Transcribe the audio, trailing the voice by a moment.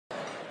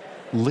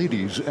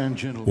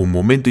Un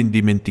momento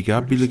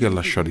indimenticabile che ha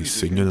lasciato il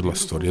segno nella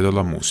storia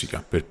della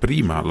musica. Per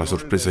prima la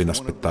sorpresa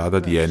inaspettata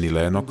di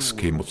Lennox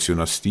che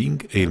emoziona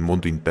Sting e il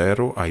mondo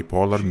intero ai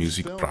Polar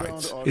Music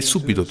Prize. E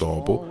subito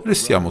dopo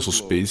restiamo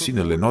sospesi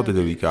nelle note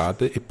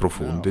delicate e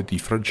profonde di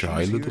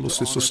Fragile dello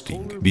stesso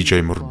Sting.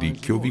 DJ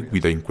Mordicchio vi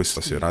guida in questa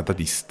serata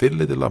di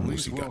stelle della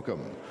musica.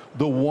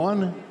 The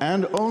one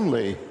and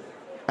only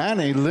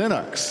Annie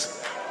Lennox.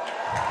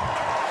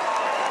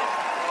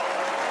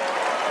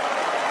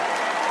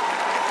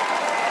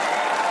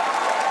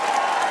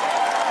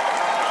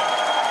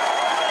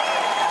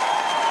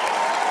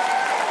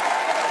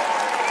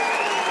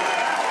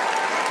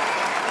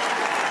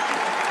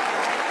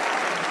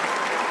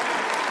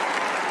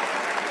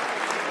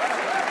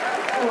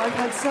 I've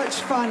had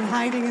such fun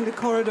hiding in the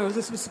corridors.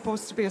 This was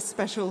supposed to be a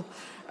special,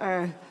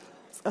 a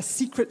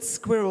secret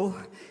squirrel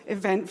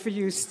event for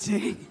you,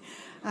 Sting.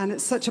 And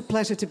it's such a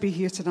pleasure to be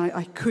here tonight.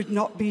 I could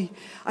not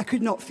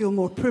feel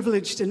more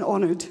privileged and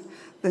honoured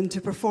than to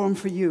perform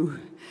for you.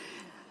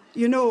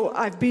 You know,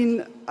 I've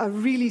been a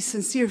really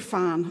sincere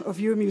fan of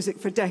your music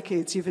for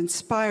decades. You've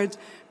inspired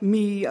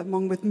me,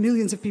 along with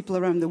millions of people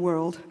around the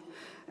world.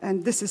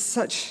 And this is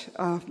such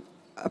a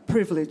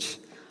privilege.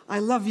 I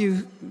love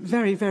you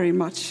very, very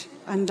much.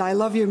 And I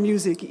love your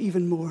music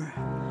even more.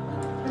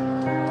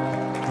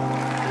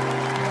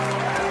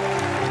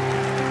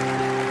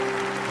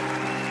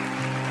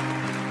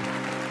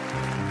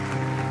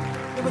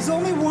 There was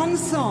only one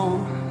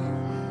song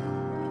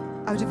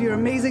out of your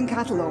amazing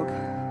catalogue.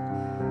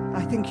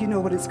 I think you know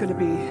what it's going to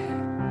be.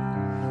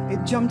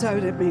 It jumped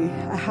out at me.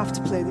 I have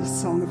to play this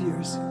song of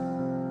yours.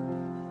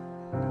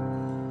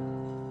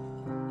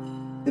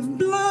 If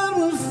blood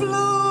will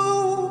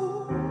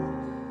flow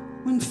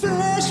when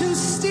flesh and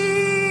steel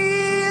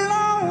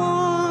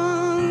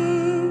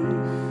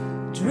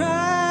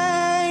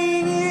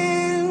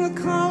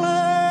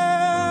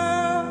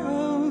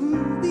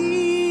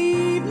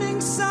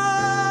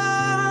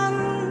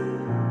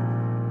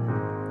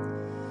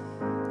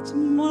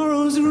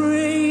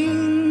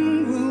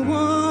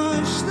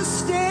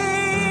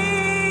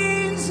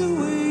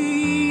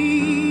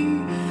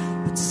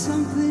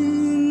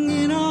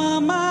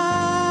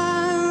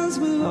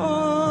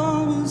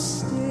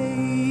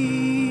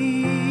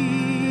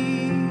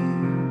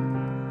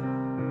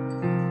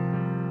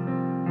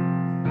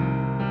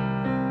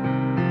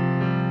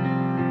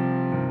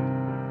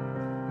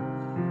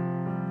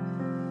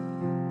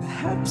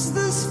perhaps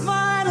this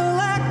final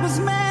act was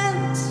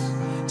meant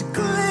to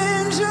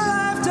cleanse your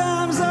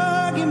lifetime's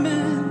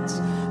argument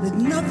that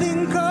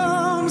nothing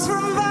comes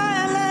from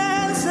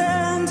violence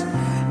and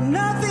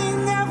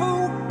nothing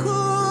ever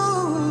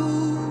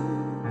could.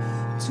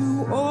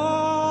 To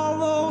all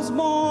those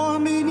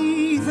born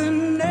beneath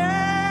an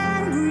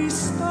angry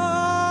star,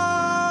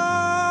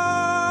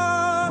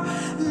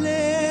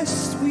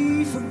 lest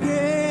we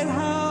forget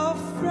how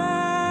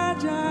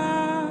fragile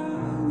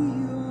we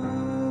are.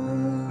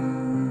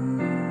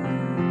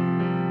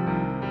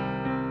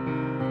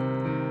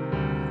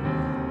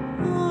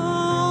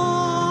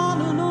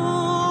 On and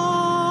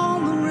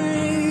on the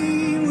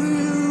rain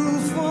will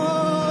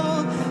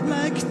fall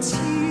like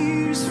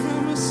tears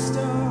from a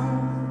star,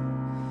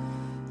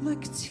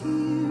 like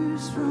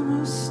tears from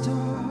a star.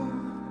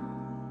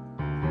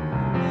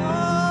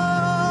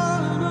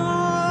 On and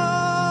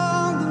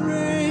on the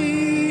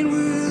rain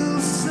will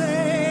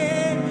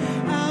say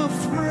how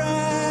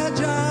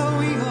fragile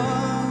we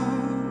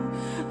are,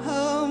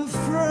 how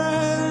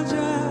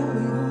fragile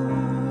we are.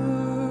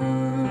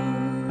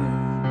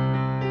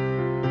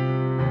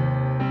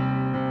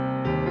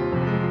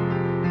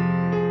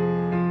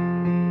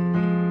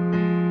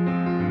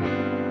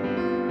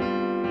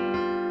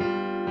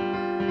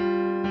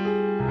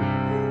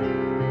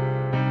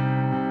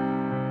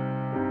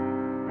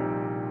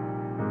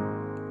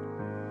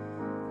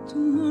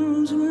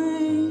 Tomorrow's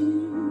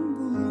rain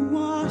will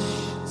wash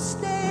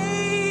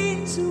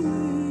stains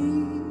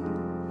away,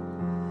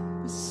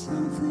 but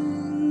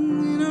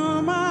something in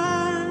our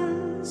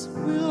minds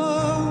will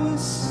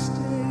always stay.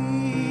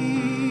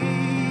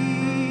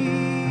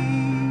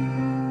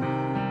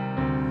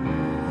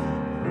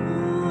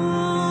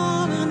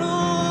 On and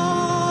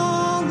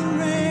on the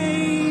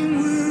rain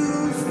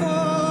will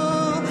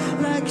fall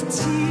like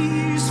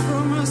tears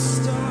from a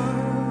star,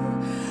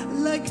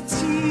 like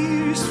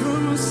tears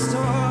from a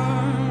star.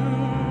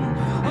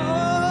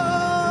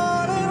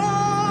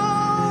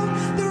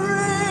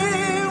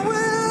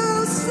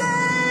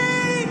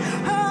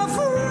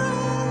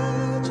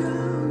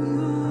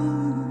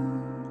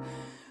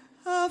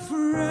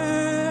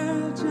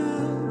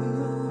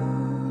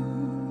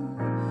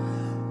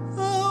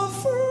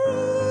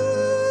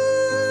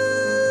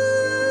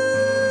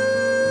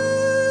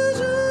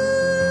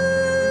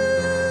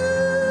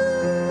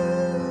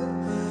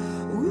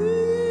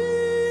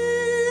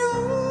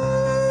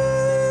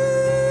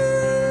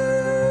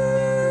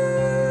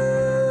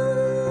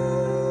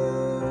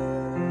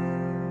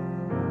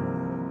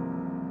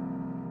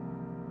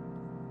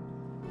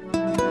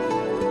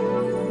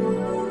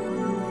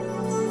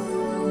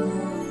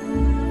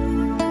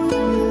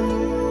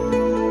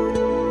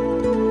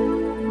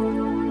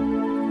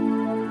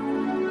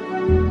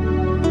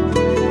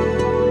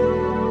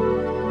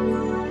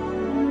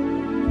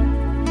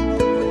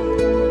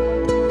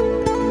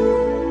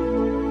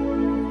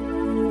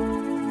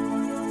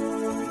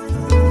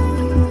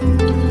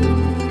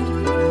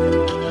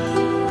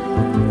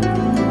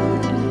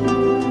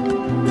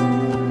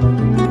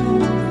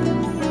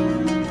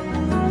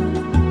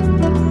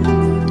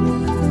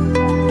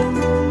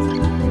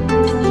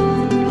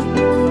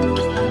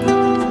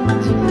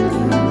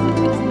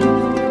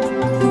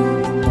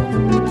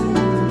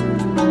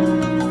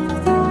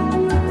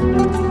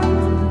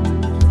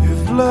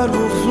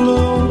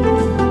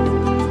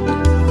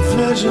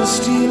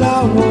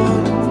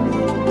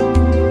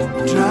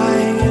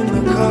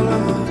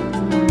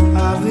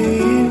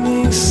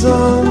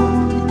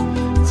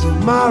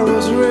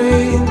 tomorrow's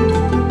rain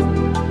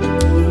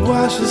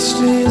washes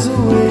stains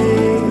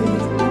away.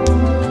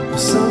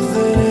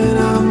 Something in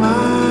our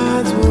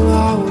minds will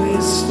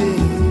always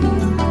stay.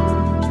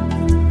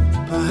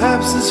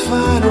 Perhaps this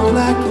final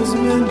act was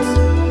meant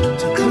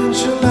to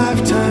clinch a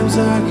lifetime's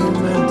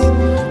argument,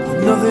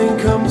 that nothing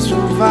comes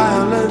from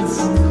violence,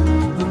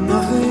 and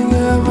nothing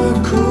ever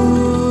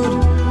could.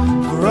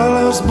 For all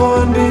of us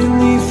born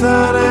beneath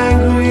an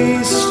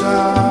angry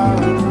star,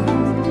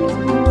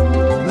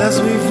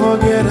 lest we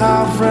forget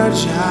how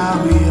fragile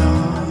we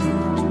are.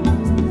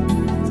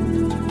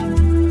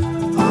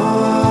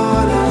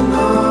 On and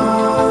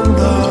on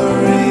the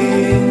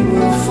rain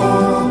will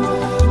fall,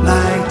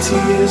 like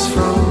tears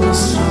from a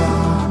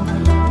star,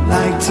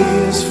 like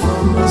tears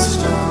from a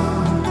star.